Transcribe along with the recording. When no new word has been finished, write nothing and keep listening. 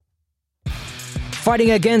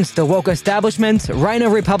fighting against the woke establishment, rhino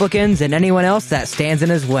Republicans, and anyone else that stands in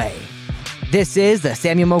his way. This is the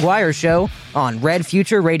Samuel McGuire Show on Red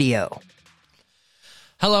Future Radio.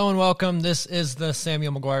 Hello and welcome. This is the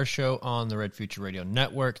Samuel McGuire Show on the Red Future Radio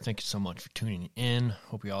Network. Thank you so much for tuning in.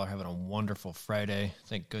 Hope you all are having a wonderful Friday.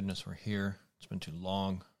 Thank goodness we're here. It's been too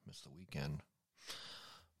long. Missed the weekend.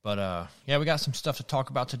 But, yeah, we got some stuff to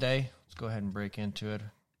talk about today. Let's go ahead and break into it.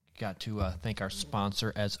 Got to thank our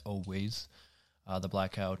sponsor, as always, the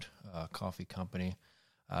Blackout Coffee Company.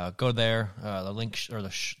 Go there. The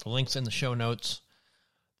links in the show notes.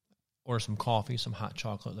 Order some coffee, some hot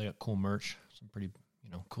chocolate. They got cool merch, some pretty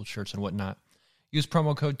cool shirts and whatnot. Use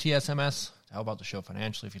promo code TSMS to help out the show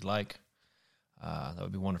financially if you'd like. That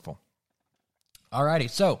would be wonderful. Alrighty,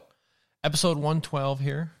 so episode 112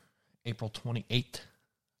 here, April 28th.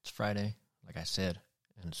 It's Friday, like I said,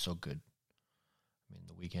 and it's so good. I mean,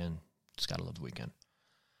 the weekend, just gotta love the weekend.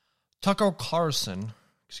 Tucker Carlson,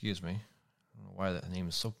 excuse me, I don't know why that name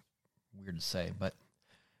is so weird to say, but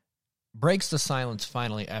breaks the silence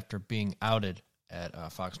finally after being outed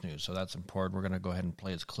at Fox News. So that's important. We're going to go ahead and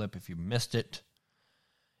play his clip if you missed it.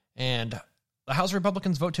 And the House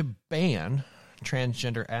Republicans vote to ban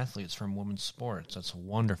transgender athletes from women's sports. That's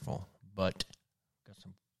wonderful. But got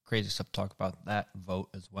some crazy stuff to talk about that vote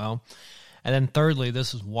as well. And then thirdly,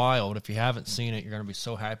 this is wild. If you haven't seen it, you're going to be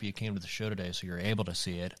so happy you came to the show today so you're able to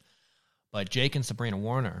see it. But Jake and Sabrina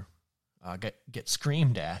Warner get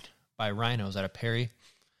screamed at by rhinos at a Perry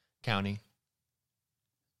County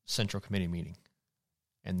Central Committee meeting.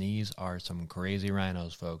 And these are some crazy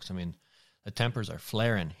rhinos, folks. I mean, the tempers are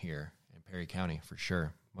flaring here in Perry County for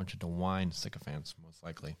sure. A bunch of DeWine sycophants, most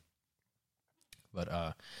likely.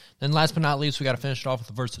 But then last but not least, we got to finish it off with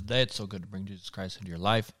the verse of the day. It's so good to bring Jesus Christ into your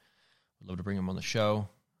life. We'd love to bring him on the show.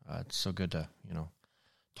 It's so good to,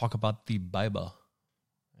 talk about the Bible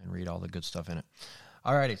and read all the good stuff in it.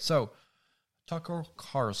 Alrighty, so Tucker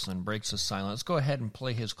Carlson breaks his silence. Let's go ahead and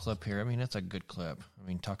play his clip here. I mean, it's a good clip. I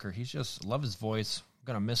mean, Tucker, he's just, love his voice. I'm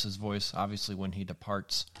going to miss his voice, obviously, when he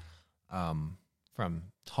departs from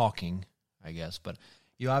talking, I guess. But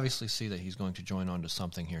you obviously see that he's going to join on to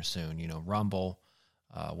something here soon. Rumble,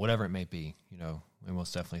 whatever it may be. We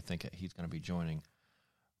most definitely think he's going to be joining.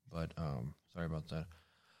 But sorry about that.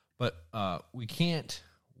 But we can't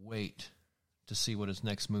wait to see what his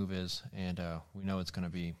next move is, and we know it's going to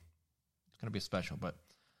be special. But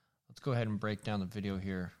let's go ahead and break down the video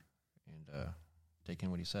here and take in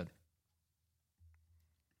what he said.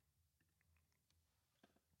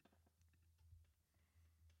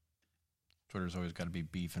 Twitter's always got to be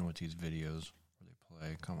beefing with these videos where they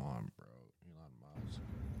play. Come on, bro. Elon Musk.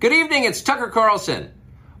 Good evening, it's Tucker Carlson.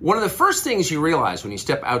 One of the first things you realize when you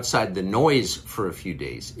step outside the noise for a few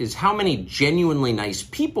days is how many genuinely nice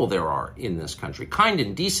people there are in this country. Kind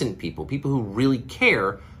and decent people who really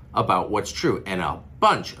care about what's true. And a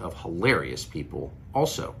bunch of hilarious people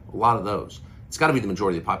also. A lot of those. It's got to be the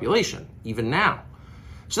majority of the population, even now.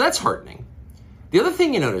 So that's heartening. The other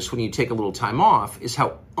thing you notice when you take a little time off is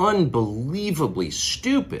how unbelievably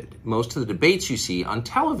stupid most of the debates you see on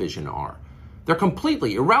television are. They're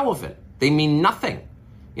completely irrelevant. They mean nothing.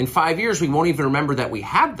 In 5 years, we won't even remember that we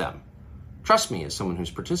had them. Trust me, as someone who's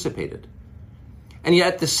participated. And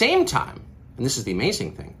yet at the same time, and this is the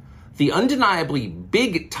amazing thing, the undeniably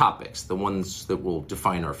big topics, the ones that will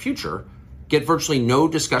define our future, get virtually no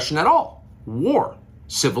discussion at all. War,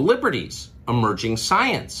 civil liberties, emerging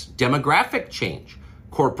science, demographic change,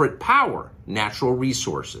 corporate power, natural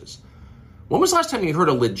resources. When was the last time you heard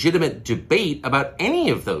a legitimate debate about any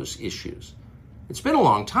of those issues? It's been a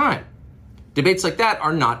long time. Debates like that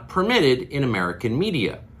are not permitted in American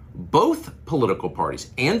media. Both political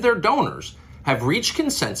parties and their donors have reached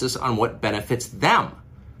consensus on what benefits them,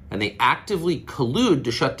 and they actively collude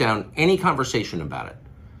to shut down any conversation about it.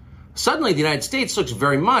 Suddenly, the United States looks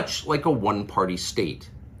very much like a one-party state.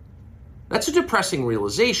 That's a depressing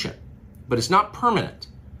realization, but it's not permanent.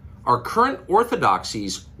 Our current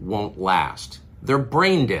orthodoxies won't last. They're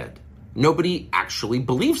brain dead. Nobody actually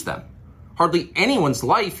believes them. Hardly anyone's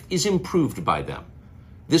life is improved by them.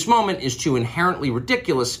 This moment is too inherently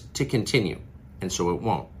ridiculous to continue, and so it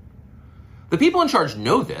won't. The people in charge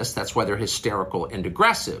know this. That's why they're hysterical and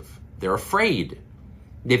aggressive. They're afraid.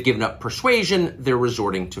 They've given up persuasion. They're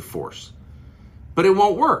resorting to force. But it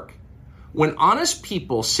won't work. When honest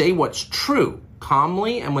people say what's true,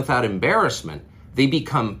 calmly and without embarrassment, they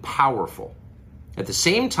become powerful. At the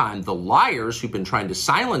same time, the liars who've been trying to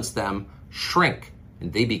silence them shrink,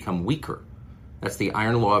 and they become weaker. That's the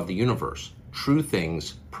iron law of the universe. True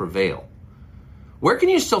things prevail. Where can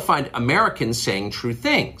you still find Americans saying true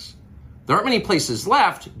things? There aren't many places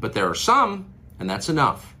left, but there are some, and that's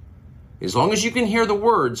enough. As long as you can hear the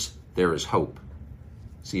words, there is hope.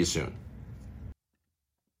 See you soon.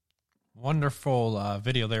 Wonderful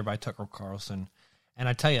video there by Tucker Carlson. And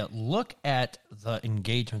I tell you, look at the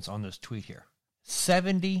engagements on this tweet here.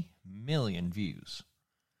 70 million views.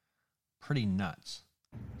 Pretty nuts.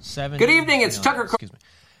 Good evening, it's Tucker Carlson. Excuse me.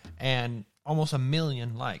 And almost 1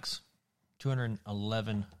 million likes.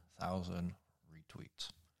 211,000 retweets.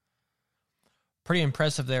 Pretty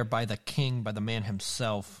impressive there by the king, by the man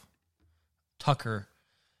himself, Tucker.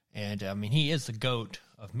 And, I mean, he is the GOAT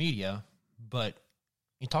of media, but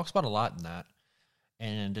he talks about a lot in that.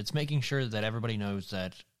 And it's making sure that everybody knows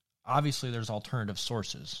that obviously there's alternative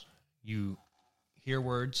sources. You hear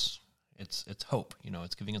words, it's hope. You know,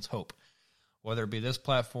 it's giving us hope. Whether it be this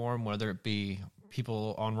platform, whether it be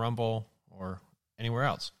people on Rumble or anywhere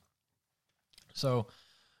else. So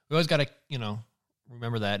we always got to, you know,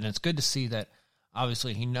 remember that. And it's good to see that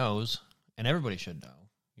obviously he knows, and everybody should know,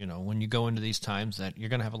 you know, when you go into these times that you're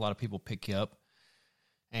going to have a lot of people pick you up.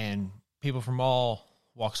 And people from all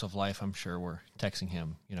walks of life, I'm sure, were texting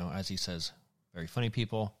him, you know, as he says, very funny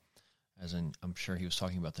people, as in, I'm sure he was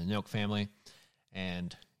talking about the Noak family,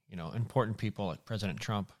 and, you know, important people like President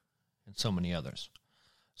Trump and so many others.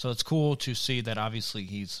 So it's cool to see that obviously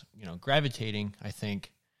he's, you know, gravitating, I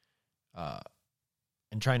think,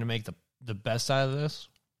 and trying to make the best out of this,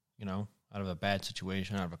 you know, out of a bad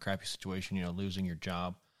situation, out of a crappy situation, you know, losing your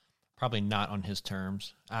job. Probably not on his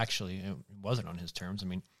terms. Actually, it wasn't on his terms. I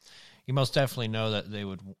mean, you most definitely know that he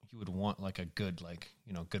would want like a good, like,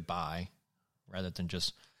 you know, goodbye rather than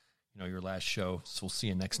just, you know, your last show. So we'll see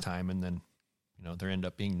you next time. And then, you know, there end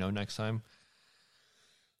up being no next time.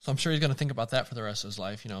 So I'm sure he's going to think about that for the rest of his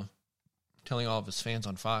life, you know, telling all of his fans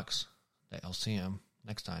on Fox that I'll see him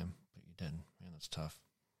next time. But you didn't. Man, that's tough.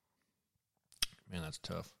 Man, that's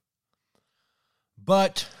tough.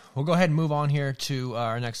 But we'll go ahead and move on here to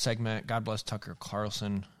our next segment. God bless Tucker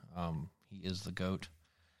Carlson. He is the GOAT.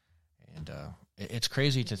 And it's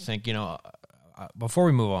crazy to think, you know, before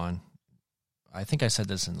we move on, I think I said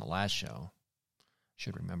this in the last show.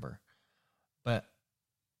 Should remember. But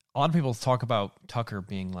a lot of people talk about Tucker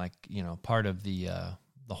being like, you know, part of the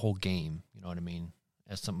whole game. You know what I mean?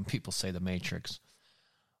 As some people say, the Matrix.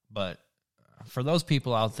 But for those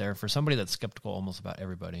people out there, for somebody that's skeptical almost about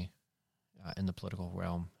everybody in the political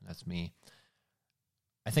realm, that's me.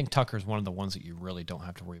 I think Tucker's one of the ones that you really don't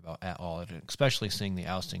have to worry about at all, especially seeing the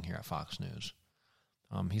ousting here at Fox News.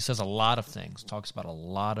 He says a lot of things, talks about a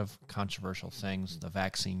lot of controversial things, the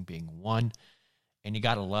vaccine being one, and you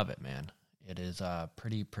got to love it, man. It is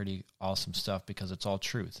pretty awesome stuff because it's all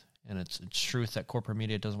truth, and it's truth that corporate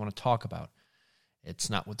media doesn't want to talk about. It's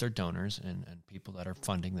not what their donors and people that are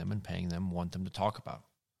funding them and paying them want them to talk about,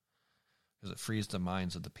 because it frees the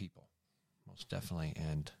minds of the people, most definitely,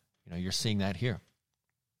 and you know you're seeing that here.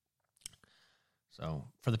 So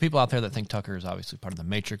for the people out there that think Tucker is obviously part of the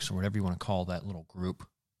Matrix or whatever you want to call that little group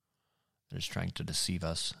that is trying to deceive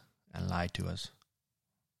us and lie to us,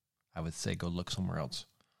 I would say go look somewhere else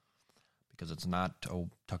because it's not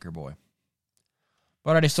Tucker boy.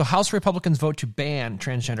 Alrighty, so House Republicans vote to ban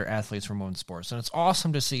transgender athletes from women's sports. And it's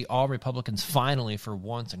awesome to see all Republicans finally, for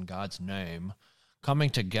once in God's name, coming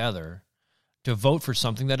together to vote for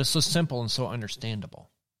something that is so simple and so understandable.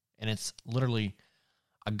 And it's literally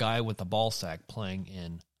a guy with a ball sack playing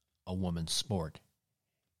in a woman's sport.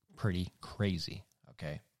 Pretty crazy,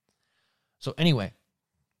 okay? So anyway,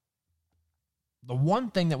 the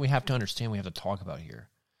one thing that we have to understand, we have to talk about here,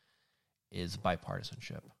 is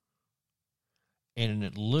bipartisanship. And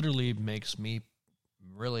it literally makes me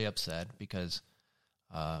really upset because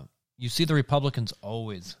you see the Republicans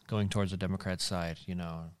always going towards the Democrat side, you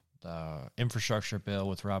know, the infrastructure bill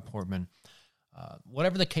with Rob Portman.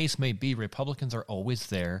 Whatever the case may be, Republicans are always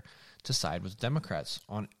there to side with Democrats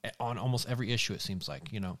on almost every issue, it seems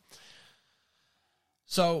like, you know.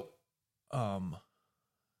 So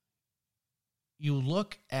you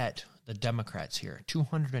look at the Democrats here,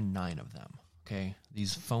 209 of them, okay?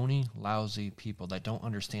 These phony, lousy people that don't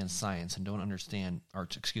understand science and don't understand, or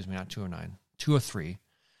excuse me, not 209, 203.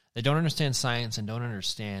 They don't understand science and don't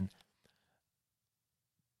understand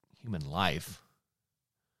human life.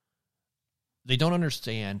 They don't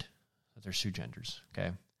understand that there's two genders,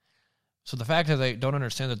 okay? So the fact that they don't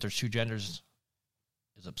understand that there's two genders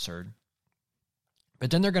is absurd.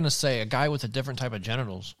 But then they're going to say a guy with a different type of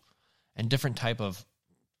genitals and different type of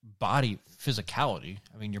body physicality,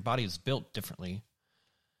 I mean, your body is built differently,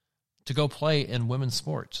 to go play in women's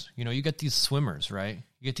sports. You know, you get these swimmers, right?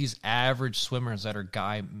 You get these average swimmers that are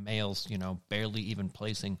guy males, you know, barely even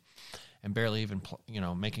placing and barely even, you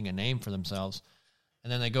know, making a name for themselves.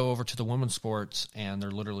 And then they go over to the women's sports and they're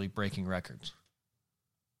literally breaking records.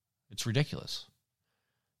 It's ridiculous.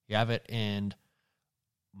 You have it in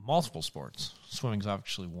multiple sports. Swimming is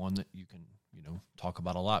actually one that you can, talk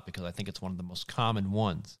about a lot because I think it's one of the most common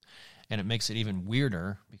ones. And it makes it even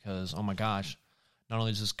weirder because, oh my gosh, not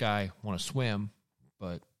only does this guy want to swim,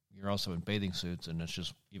 but you're also in bathing suits, and it's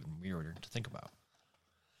just even weirder to think about.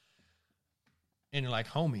 And you're like,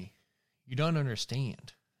 homie, you don't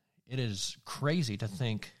understand. It is crazy to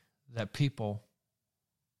think that people,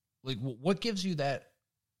 like, what gives you that,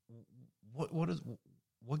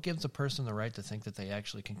 what gives a person the right to think that they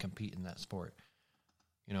actually can compete in that sport?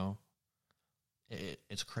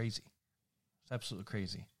 It's crazy. It's absolutely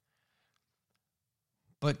crazy.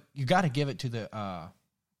 But you got to give it to the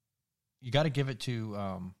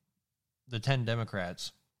 10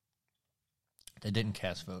 Democrats that didn't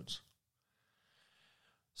cast votes.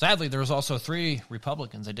 Sadly, there was also 3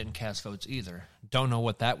 Republicans that didn't cast votes either. Don't know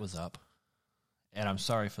what that was up. And I'm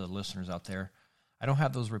sorry for the listeners out there. I don't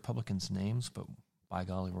have those Republicans' names, but by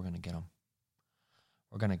golly, we're going to get them.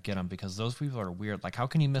 We're going to get them because those people are weird. Like, how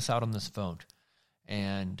can you miss out on this vote?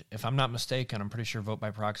 And if I'm not mistaken, I'm pretty sure vote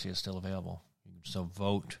by proxy is still available. You can still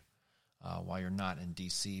vote while you're not in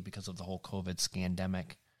D.C. because of the whole COVID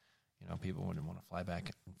scandemic. People wouldn't want to fly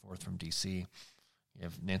back and forth from D.C. You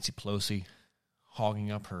have Nancy Pelosi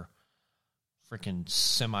hogging up her freaking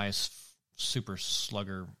super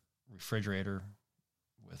slugger refrigerator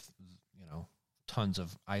with, tons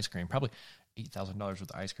of ice cream. Probably $8,000 worth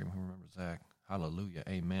of ice cream. Who remembers that? Hallelujah.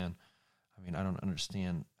 Amen. I mean, I don't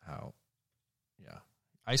understand how,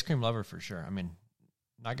 ice cream lover for sure. I mean,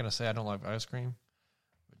 not going to say I don't like ice cream,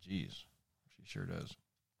 but geez, she sure does.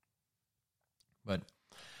 But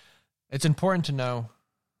it's important to know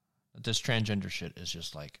that this transgender shit is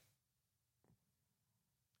just like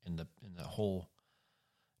in the whole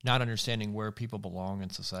not understanding where people belong in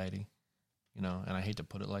society, and I hate to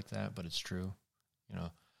put it like that, but it's true.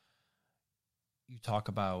 You talk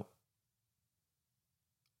about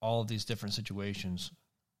all of these different situations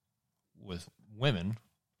with women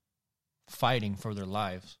fighting for their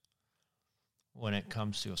lives when it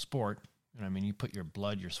comes to a sport. You put your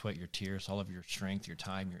blood, your sweat, your tears, all of your strength, your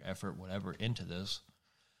time, your effort, whatever into this.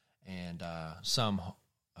 And some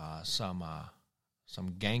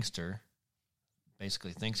gangster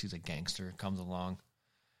basically thinks he's a gangster, comes along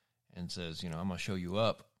and says, I'm going to show you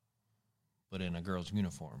up, but in a girl's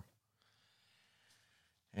uniform.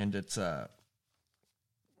 And it's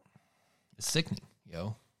sickening,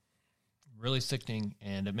 really sickening,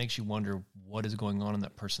 and it makes you wonder what is going on in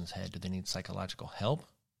that person's head. Do they need psychological help?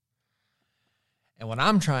 And what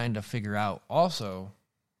I'm trying to figure out also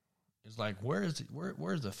is like, where's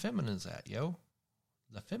the feminists at,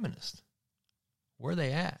 The feminists. Where are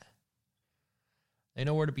they at? They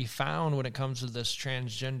know where to be found when it comes to this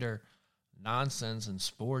transgender nonsense in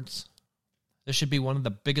sports. This should be one of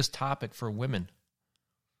the biggest topic for women.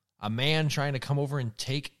 A man trying to come over and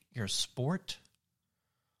take your sport?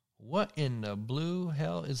 What in the blue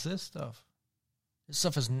hell is this stuff? This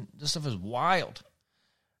stuff is wild.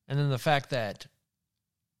 And then the fact that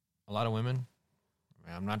a lot of women,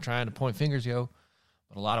 I'm not trying to point fingers, but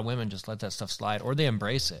a lot of women just let that stuff slide, or they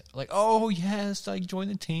embrace it. Like, oh yes, like join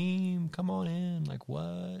the team, come on in. Like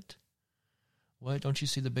what? What? Don't you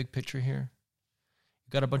see the big picture here?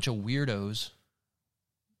 You got a bunch of weirdos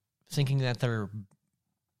thinking that they're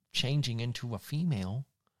changing into a female,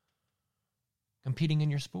 competing in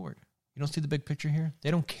your sport. You don't see the big picture here?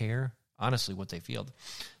 They don't care, honestly, what they feel.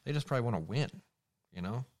 They just probably want to win,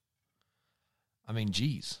 I mean,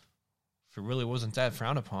 geez. If it really wasn't that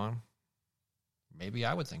frowned upon, maybe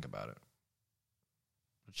I would think about it.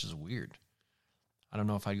 Which is weird. I don't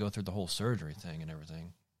know if I'd go through the whole surgery thing and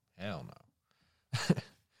everything. Hell no.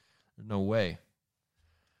 No way.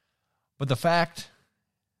 But the fact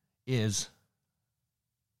is,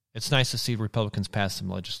 it's nice to see Republicans pass some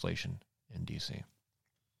legislation in D.C.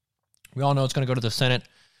 We all know it's going to go to the Senate,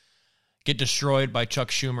 get destroyed by Chuck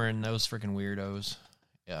Schumer and those freaking weirdos.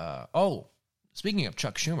 Speaking of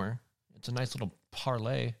Chuck Schumer, it's a nice little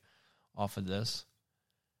parlay off of this.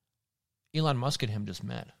 Elon Musk and him just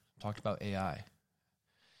met, talked about AI.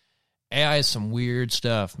 AI is some weird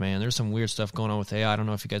stuff, man. There's some weird stuff going on with AI. I don't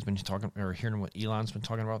know if you guys been talking or hearing what Elon's been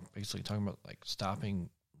talking about, basically talking about like stopping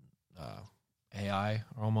AI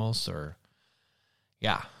almost, or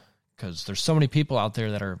because there's so many people out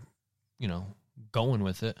there that are, going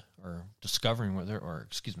with it or discovering with it, or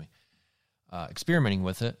experimenting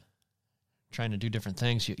with it, trying to do different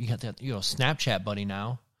things. You got that, Snapchat buddy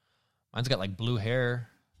now. Mine's got like blue hair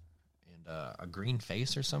and a green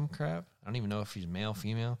face or some crap. I don't even know if he's male,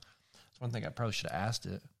 female. That's one thing I probably should have asked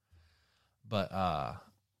it. But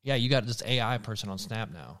you got this AI person on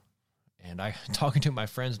Snap now, And I talking to my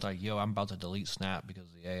friends like, yo, I'm about to delete Snap because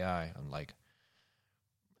of the AI. I'm like,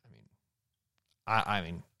 I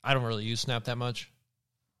mean, I don't really use Snap that much.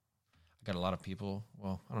 I got a lot of people.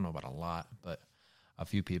 Well, I don't know about a lot, but a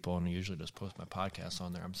few people, and I usually just post my podcasts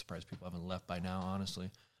on there. I'm surprised people haven't left by now, honestly.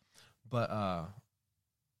 But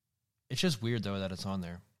it's just weird though that it's on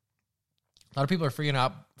there. A lot of people are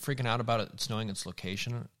freaking out about it knowing its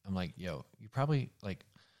location. I'm like, yo, you probably like.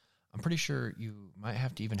 I'm pretty sure you might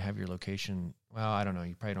have to even have your location. Well, I don't know.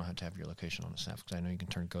 You probably don't have to have your location on the Snap because I know you can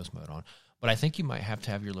turn ghost mode on. But I think you might have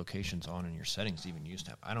to have your locations on in your settings to even use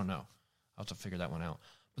Snap. I don't know. I'll have to figure that one out.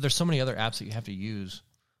 But there's so many other apps that you have to use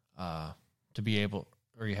to be able,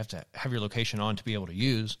 or you have to have your location on to be able to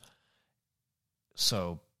use.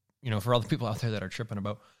 So, for all the people out there that are tripping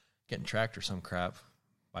about getting tracked or some crap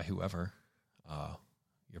by whoever,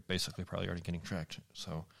 you're basically probably already getting tracked.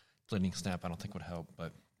 So deleting Snap I don't think would help,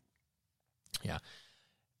 but yeah.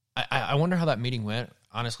 I wonder how that meeting went.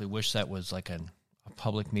 Honestly, wish that was like a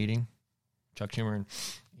public meeting, Chuck Schumer and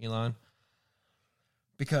Elon.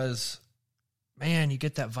 Because, man, you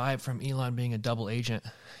get that vibe from Elon being a double agent.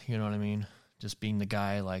 You know what I mean? Just being the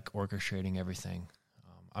guy like orchestrating everything.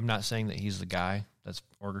 I'm not saying that he's the guy that's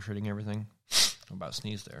orchestrating everything. I'm about to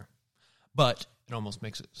sneeze there. But it almost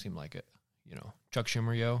makes it seem like it. Chuck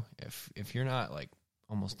Schumer, yo, if you're not like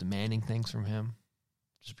almost demanding things from him,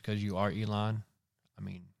 just because you are Elon, I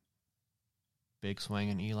mean, big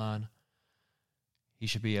swinging Elon, he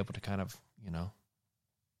should be able to kind of,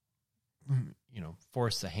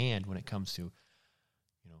 force the hand when it comes to,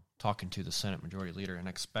 talking to the Senate Majority Leader, and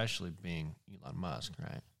especially being Elon Musk,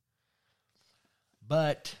 right?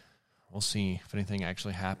 But we'll see if anything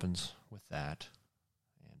actually happens with that,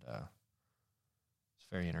 and it's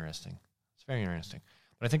very interesting. It's very interesting.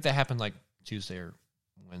 But I think that happened like Tuesday or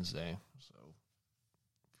Wednesday, so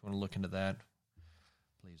if you want to look into that,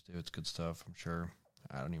 please do. It's good stuff, I'm sure.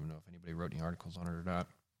 I don't even know if anybody wrote any articles on it or not.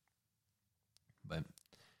 But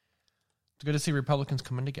it's good to see Republicans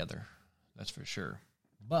coming together. That's for sure.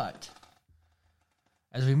 But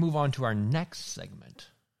as we move on to our next segment,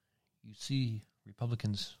 you see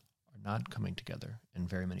Republicans are not coming together in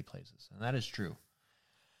very many places. And that is true.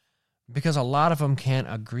 Because a lot of them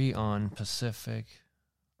can't agree on very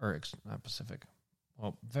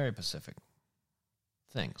Pacific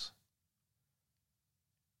things.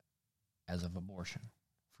 As of abortion,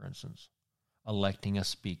 for instance, electing a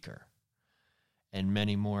speaker, and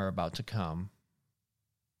many more are about to come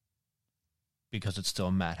because it's still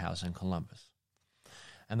a madhouse in Columbus.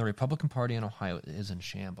 And the Republican Party in Ohio is in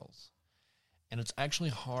shambles. And it's actually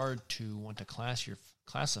hard to want to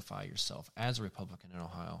classify yourself as a Republican in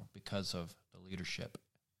Ohio because of the leadership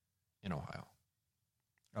in Ohio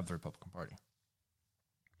of the Republican Party.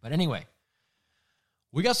 But anyway,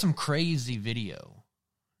 we got some crazy video,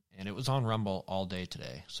 and it was on Rumble all day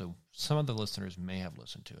today, so some of the listeners may have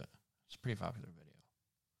listened to it. It's a pretty popular video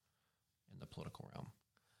in the political realm.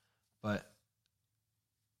 But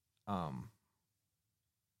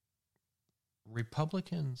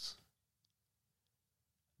Republicans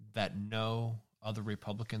that know other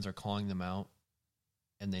Republicans are calling them out,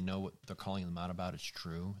 and they know what they're calling them out about is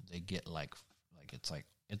true, they get like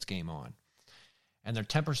it's game on. And their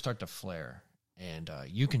tempers start to flare. And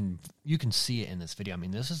you can see it in this video. I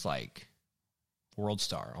mean, this is like World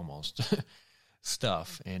Star almost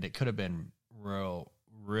stuff, and it could have been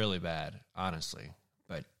really bad, honestly,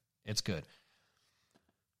 but it's good.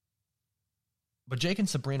 But Jake and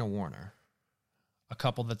Sabrina Warner, a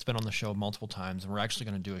couple that's been on the show multiple times, and we're actually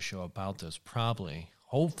going to do a show about this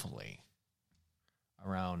hopefully,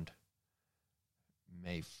 around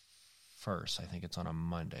May 1st. I think it's on a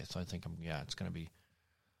Monday, so I think it's going to be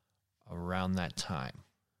around that time.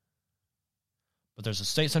 But there's a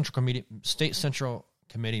state central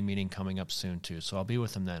committee meeting coming up soon too, so I'll be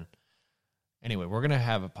with them then. Anyway, we're going to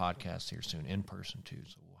have a podcast here soon, in person too,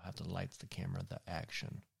 so we'll have the lights, the camera, the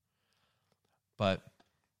action. But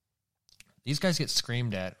these guys get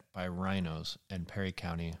screamed at by rhinos in Perry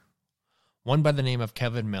County. One by the name of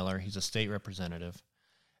Kevin Miller, he's a state representative,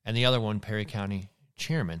 and the other one, Perry County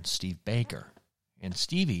Chairman Steve Baker. And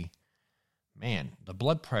Stevie, man, the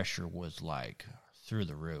blood pressure was like through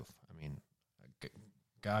the roof. I mean,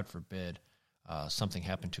 God forbid something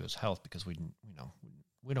happened to his health, because we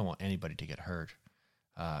don't want anybody to get hurt.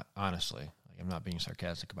 Honestly, I'm not being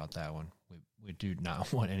sarcastic about that one. We do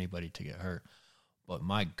not want anybody to get hurt. But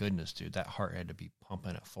my goodness, dude, that heart had to be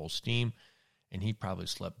pumping at full steam, and he probably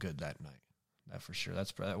slept good that night. That for sure.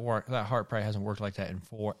 That heart probably hasn't worked like that in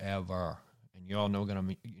forever. And y'all gonna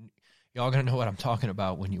know what I'm talking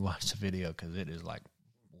about when you watch the video, because it is like,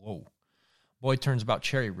 whoa. Boy turns about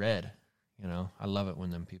cherry red. You know, I love it when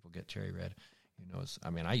them people get cherry red. You know,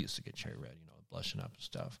 I used to get cherry red, you know, blushing up and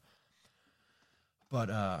stuff. But,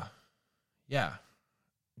 yeah.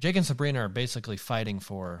 Jake and Sabrina are basically fighting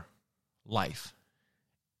for life.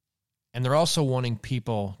 And they're also wanting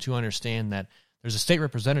people to understand that there's a state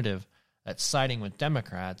representative that's siding with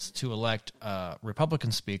Democrats to elect a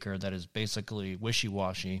Republican speaker that is basically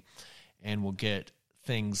wishy-washy and will get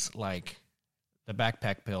things like the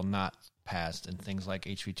backpack bill not passed and things like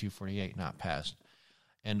HB 248 not passed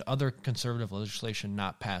and other conservative legislation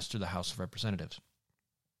not passed through the House of Representatives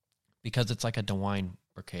because it's like a DeWine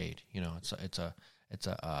brigade. You know, it's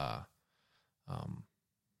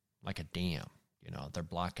like a dam. You know, they're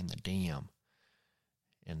blocking the dam,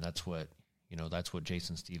 and that's what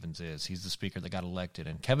Jason Stevens is. He's the speaker that got elected,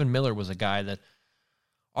 and Kevin Miller was a guy that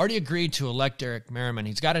already agreed to elect Derek Merriman.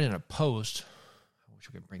 He's got it in a post. I wish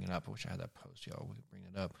we could bring it up. I wish I had that post, y'all. We could bring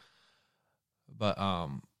it up. But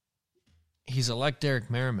he's elect Derek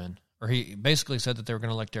Merriman, or he basically said that they were going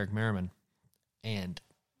to elect Derek Merriman, and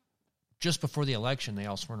just before the election, they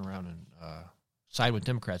all swung around and side with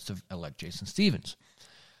Democrats to elect Jason Stevens.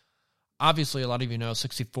 Obviously, a lot of you know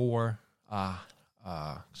 64,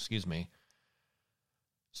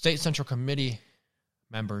 State Central Committee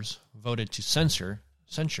members voted to censure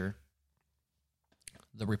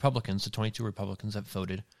the Republicans, the 22 Republicans that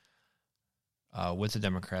voted with the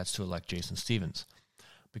Democrats to elect Jason Stevens,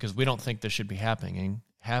 because we don't think this should be happening,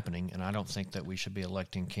 and I don't think that we should be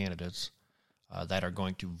electing candidates that are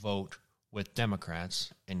going to vote with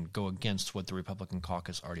Democrats and go against what the Republican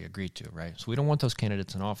caucus already agreed to, right? So we don't want those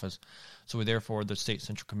candidates in office. So therefore, the State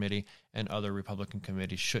Central Committee and other Republican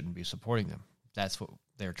committees shouldn't be supporting them. That's what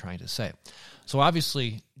they're trying to say. So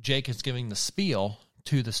obviously, Jake is giving the spiel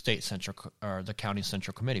to the State Central or the County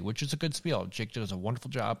Central Committee, which is a good spiel. Jake does a wonderful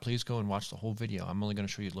job. Please go and watch the whole video. I'm only going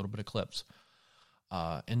to show you a little bit of clips,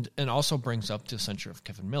 and also brings up the censure of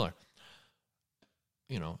Kevin Miller.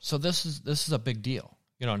 You know, so this is a big deal.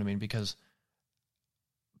 You know what I mean? Because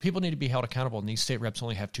people need to be held accountable, and these state reps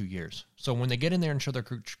only have 2 years. So when they get in there and show their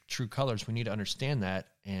true colors, we need to understand that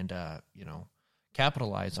and,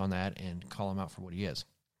 capitalize on that and call him out for what he is.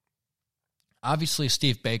 Obviously,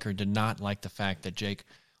 Steve Baker did not like the fact that Jake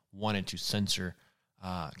wanted to censor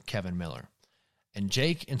Kevin Miller. And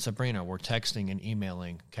Jake and Sabrina were texting and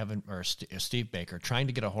emailing Steve Baker, trying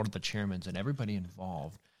to get a hold of the chairmen and everybody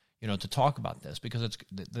involved, to talk about this, because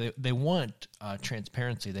they want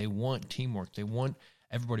transparency, they want teamwork, they want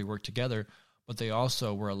everybody to work together, but they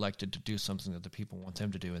also were elected to do something that the people want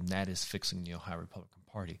them to do, and that is fixing the Ohio Republican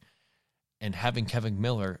Party. And having Kevin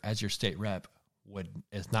Miller as your state rep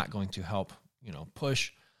is not going to help,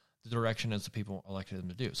 push the direction as the people elected them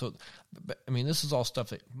to do. So, I mean, this is all stuff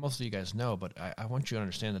that most of you guys know, but I want you to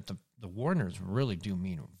understand that the Warners really do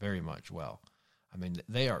mean very much well. I mean,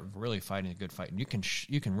 they are really fighting a good fight, and you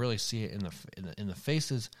can really see it in the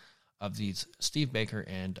faces of these Steve Baker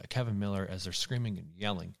and Kevin Miller as they're screaming and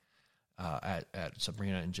yelling at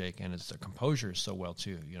Sabrina and Jake, and it's their composure is so well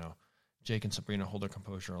too. Jake and Sabrina hold their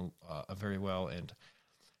composure very well, and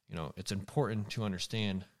it's important to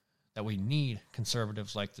understand that we need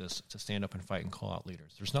conservatives like this to stand up and fight and call out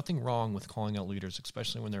leaders. There's nothing wrong with calling out leaders,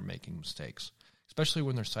 especially when they're making mistakes, especially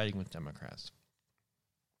when they're siding with Democrats.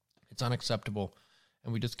 It's unacceptable,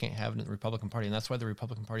 and we just can't have it in the Republican Party, and that's why the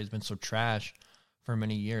Republican Party has been so trash for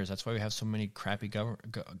many years. That's why we have so many crappy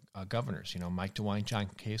governors, Mike DeWine, John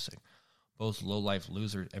Kasich, both low-life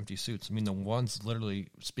loser, empty suits. I mean, the ones literally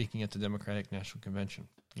speaking at the Democratic National Convention,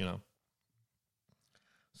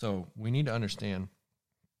 So we need to understand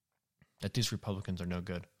that these Republicans are no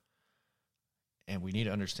good, and we need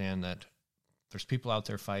to understand that there's people out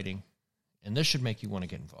there fighting, and this should make you want to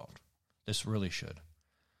get involved. This really should.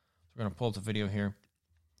 We're going to pull up the video here,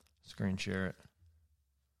 screen share it.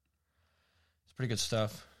 It's pretty good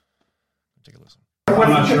stuff. Take a listen. I'm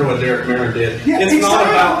not sure what Derek Merrin did. Yeah,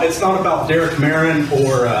 it's not about Derek Merrin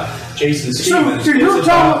or Jason Stevens. So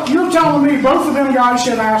you're telling me both of them guys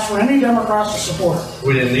should ask for any Democrats to support it?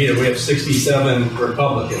 We didn't need it. We have 67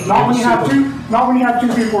 Republicans. Not when you have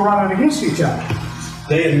two people running against each other.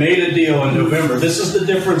 They had made a deal in November. This is the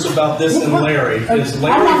difference about this and Larry. I'm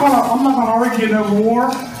not going to argue no more.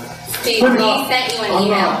 Steve, we sent you an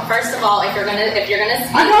email. First of all, if you're gonna speak,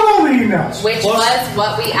 I got all the emails, which was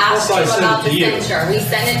what we asked you about the censure. We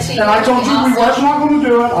sent it to you. And I told you we was not going to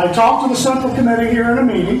do it. I talked to the Central Committee here in a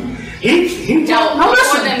meeting, He No, now before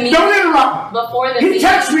listen, the meeting- don't interrupt me. before the He meeting-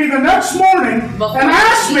 texted me the next morning Before and the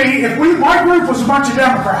asked me meeting- if my group was a bunch of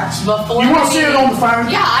Democrats. Before You want the to see it meeting- on the phone?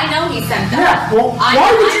 Yeah, I know he sent that. Yeah, well, why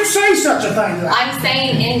would you say such a thing to that? I'm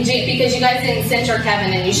saying because you guys didn't censure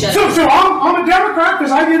Kevin and you should. So I'm a Democrat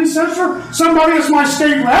because I didn't censor somebody as my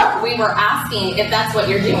state rep? We were asking if that's what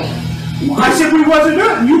you're doing. I said we wasn't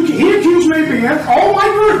doing it. He accused me of being all my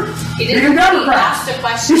group He didn't. being He Democrats. asked a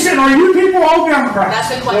question. He said, "Are you people all Democrats?"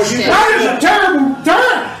 That's a question. That is a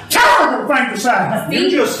terrible thing to say.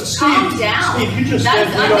 You just, Calm Steve, down. Steve, you just That said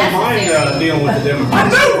is you don't mind unnecessary. dealing with the I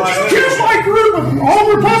Democrats. know. You accused my group of all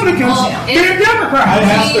Republicans Well, being Democrats. I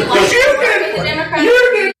asked the question. You The Democrats-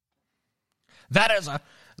 You did.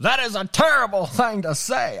 That is a terrible thing to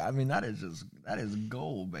say. I mean, that is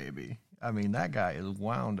gold, baby. I mean, that guy is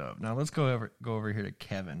wound up. Now let's go over here to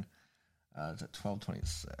Kevin. It's at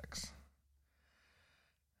 12:26.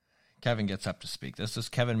 Kevin gets up to speak. This is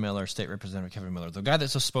Kevin Miller, State Representative Kevin Miller. The guy that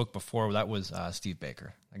just spoke before, that was Steve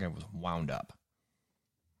Baker. That guy was wound up.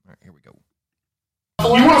 All right, here we go.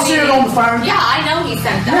 You want to see it on the phone? Yeah, I know he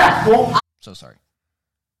sent that. Yeah. Well, So sorry.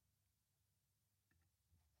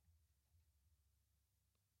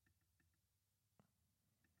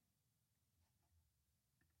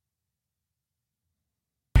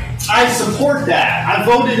 I support that. I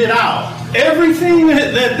voted it out. Everything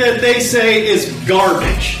that they say is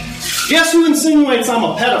garbage. Guess who insinuates I'm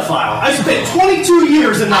a pedophile? I spent 22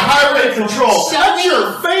 years in the highway patrol. That's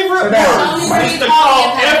your favorite word, is to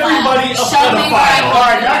call everybody a pedophile. all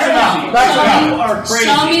right, that's enough. That's You enough. are crazy.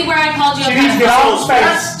 Show me where I called you a She needs to get pedophile. off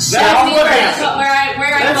space. Show me where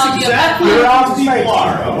I That's called you a exactly pedophile. You're what off people space.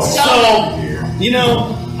 are. So,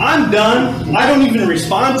 I'm done. I don't even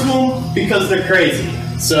respond to them because they're crazy.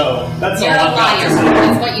 So, that's You're all a I've got to liar. say.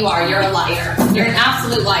 That's what you are. You're a liar. You're an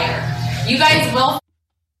absolute liar. You guys will.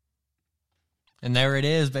 And there it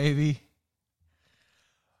is, baby.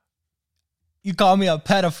 You call me a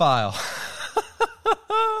pedophile.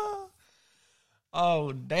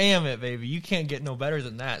 Oh, damn it, baby. You can't get no better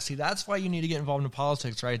than that. See, that's why you need to get involved in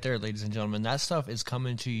politics right there, ladies and gentlemen. That stuff is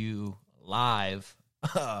coming to you live.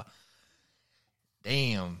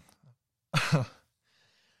 Damn.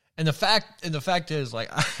 And the fact is,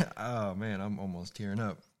 like, oh man, I'm almost tearing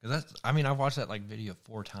up. I've watched that like video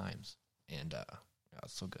 4 times, and yeah,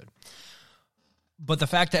 it's so good. But the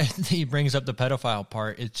fact that he brings up the pedophile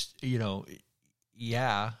part, it's,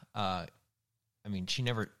 yeah.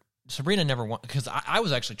 Sabrina never won, because I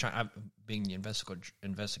was actually trying, being the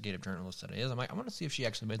investigative journalist that I is, I'm like, I want to see if she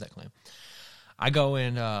actually made that claim. I go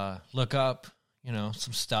and look up,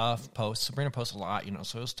 some stuff, posts. Sabrina posts a lot,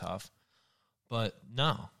 so it was tough. But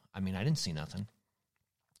no, I didn't see nothing.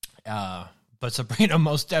 But Sabrina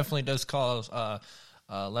most definitely does call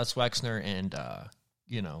Les Wexner and,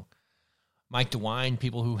 Mike DeWine,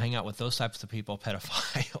 people who hang out with those types of people,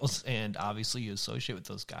 pedophiles, and obviously you associate with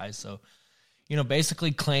those guys. So,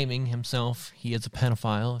 basically claiming himself, he is a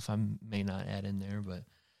pedophile, if I may not add in there. But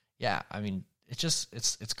yeah,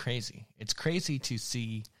 it's crazy. It's crazy to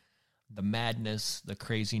see the madness, the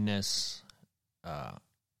craziness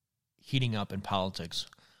heating up in politics.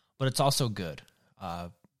 But it's also good.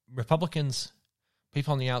 Republicans,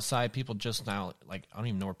 people on the outside, people just now, like, I don't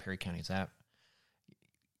even know where Perry County's at.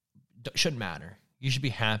 Shouldn't matter. You should be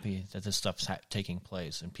happy that this stuff's taking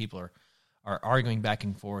place and people are arguing back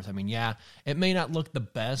and forth. Yeah, it may not look the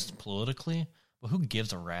best politically, but who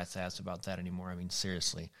gives a rat's ass about that anymore?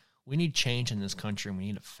 Seriously. We need change in this country, and we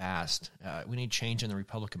need it fast. We need change in the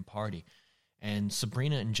Republican Party. And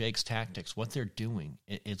Sabrina and Jake's tactics, what they're doing,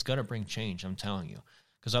 it's going to bring change, I'm telling you.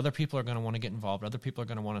 Because other people are going to want to get involved. Other people are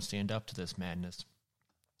going to want to stand up to this madness.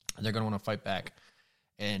 They're going to want to fight back.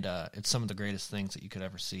 And it's some of the greatest things that you could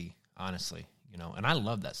ever see, honestly. And I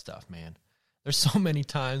love that stuff, man. There's so many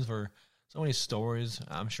times so many stories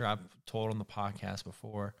I'm sure I've told on the podcast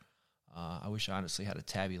before. I wish I honestly had a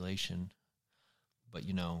tabulation. But,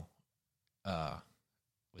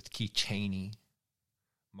 with Keith Cheney,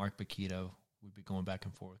 Mark Bakito, we'd be going back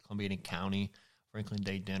and forth. Columbia County, Franklin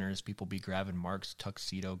Day dinners, people be grabbing Mark's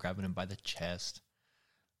tuxedo, grabbing him by the chest.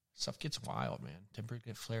 Stuff gets wild, man. Tempers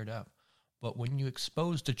get flared up. But when you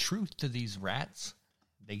expose the truth to these rats,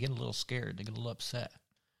 they get a little scared. They get a little upset.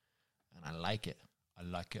 And I like it. I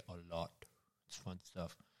like it a lot. It's fun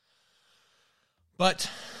stuff. But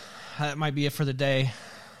that might be it for the day.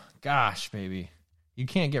 Gosh, baby. You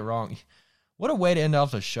can't get wrong. What a way to end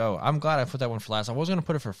off the show. I'm glad I put that one for last. I was going to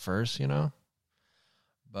put it for first,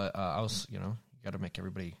 But I was, you got to make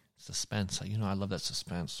everybody suspense. I love that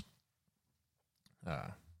suspense.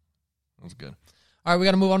 That was good. All right, we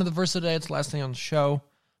got to move on to the verse of the day. It's the last thing on the show,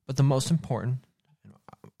 but the most important,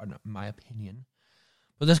 in my opinion.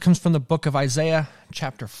 But this comes from the book of Isaiah,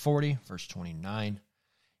 chapter 40, verse 29.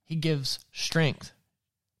 He gives strength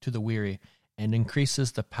to the weary and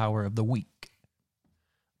increases the power of the weak.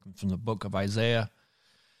 Comes from the book of Isaiah,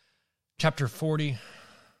 chapter 40,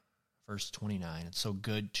 verse 29. It's so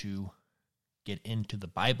good to get into the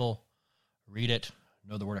Bible, read it,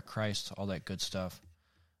 know the word of Christ, all that good stuff.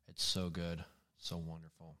 It's so good, so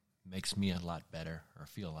wonderful. Makes me a lot better, or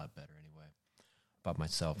feel a lot better anyway, about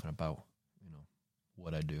myself and about,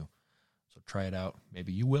 what I do. So try it out.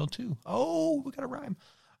 Maybe you will too. Oh, we got a rhyme.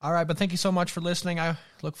 All right, but thank you so much for listening. I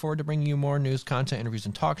look forward to bringing you more news, content, interviews,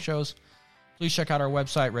 and talk shows. Please check out our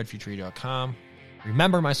website, redfutureradio.com.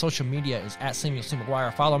 Remember, my social media is at Samuel C.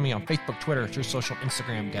 McGuire. Follow me on Facebook, Twitter, True Social,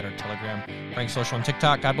 Instagram, Getter, Telegram, Frank Social, and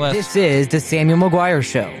TikTok. God bless. This is the Samuel McGuire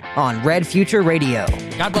Show on Red Future Radio.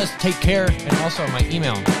 God bless. Take care. And also my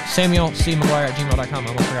email, samuelcmcguire@gmail.com. I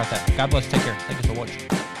almost forgot that. God bless. Take care. Thank you so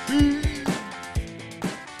much.